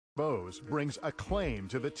Bose brings acclaim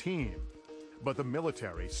to the team, but the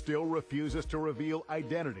military still refuses to reveal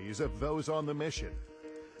identities of those on the mission,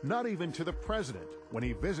 not even to the president when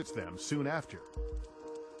he visits them soon after.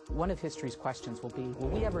 One of history's questions will be, will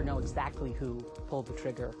we ever know exactly who pulled the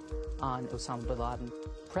trigger on Osama Bin-Laden?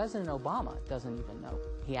 President Obama doesn't even know.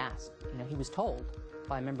 He asked. He was told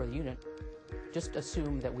by a member of the unit, just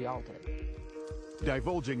assume that we all did.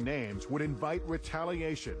 Divulging names would invite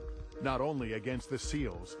retaliation, not only against the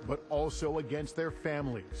SEALs, but also against their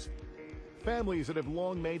families. Families that have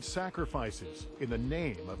long made sacrifices in the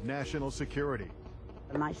name of national security.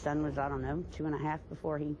 My son was, I don't know, 2.5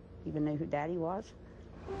 before he even knew who Daddy was.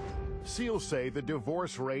 SEALs say the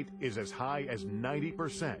divorce rate is as high as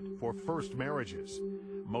 90% for first marriages.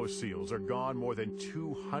 Most SEALs are gone more than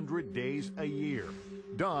 200 days a year.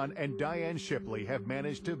 Don and Diane Shipley have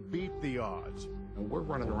managed to beat the odds. We're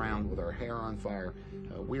running around with our hair on fire.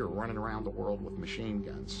 We are running around the world with machine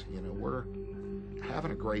guns. We're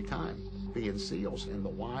having a great time being SEALs, and the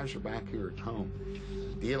wives are back here at home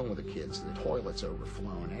dealing with the kids. The toilet's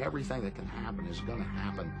overflowing. Everything that can happen is going to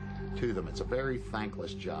happen to them. It's a very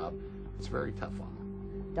thankless job. It's very tough on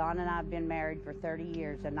them. Don and I have been married for 30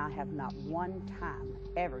 years, and I have not one time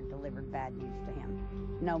ever delivered bad news to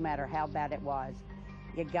him, no matter how bad it was.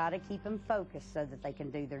 You got to keep them focused so that they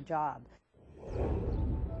can do their job.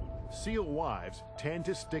 SEAL wives tend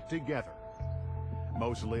to stick together.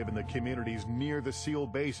 Most live in the communities near the SEAL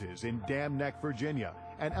bases in Dam Neck, Virginia,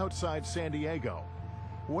 and outside San Diego.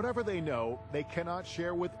 Whatever they know, they cannot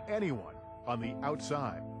share with anyone on the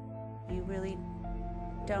outside. You really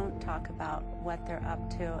don't talk about what they're up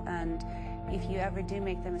to, and if you ever do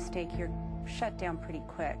make the mistake, you're shut down pretty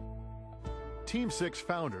quick. Team 6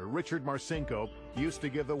 founder Richard Marcinko used to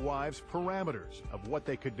give the wives parameters of what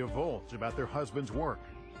they could divulge about their husband's work.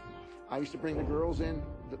 I used to bring the girls in,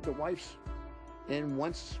 the wives, in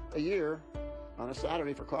once a year on a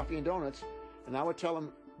Saturday for coffee and donuts, and I would tell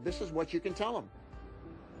them, this is what you can tell them.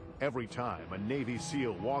 Every time a Navy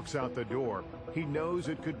SEAL walks out the door, he knows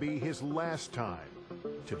it could be his last time.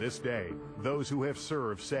 To this day, those who have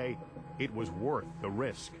served say it was worth the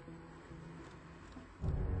risk.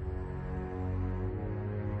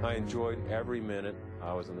 I enjoyed every minute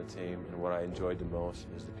I was on the team, and what I enjoyed the most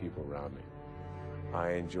is the people around me.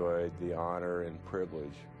 I enjoyed the honor and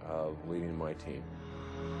privilege of leading my team.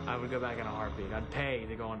 I would go back in a heartbeat. I'd pay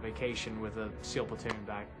to go on vacation with a SEAL platoon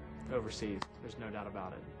back overseas. There's no doubt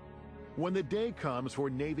about it. When the day comes for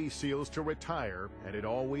Navy SEALs to retire, and it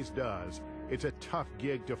always does, it's a tough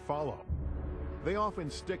gig to follow. They often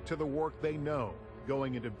stick to the work they know,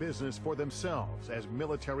 going into business for themselves as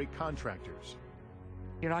military contractors.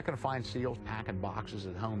 You're not going to find SEALs packing boxes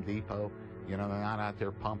at Home Depot. They're not out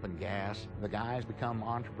there pumping gas. The guys become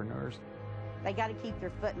entrepreneurs. They got to keep their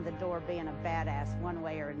foot in the door being a badass one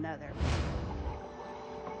way or another.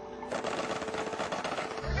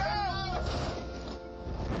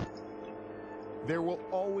 There will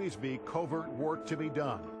always be covert work to be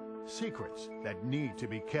done, secrets that need to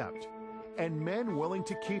be kept, and men willing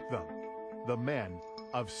to keep them, the men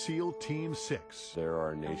of SEAL Team 6. They're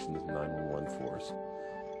our nation's 911 force,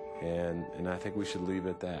 and I think we should leave it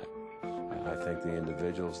at that. I think the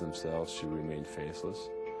individuals themselves should remain faceless,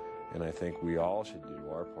 and I think we all should do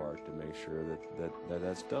our part to make sure that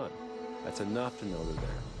that's done. That's enough to know they're there.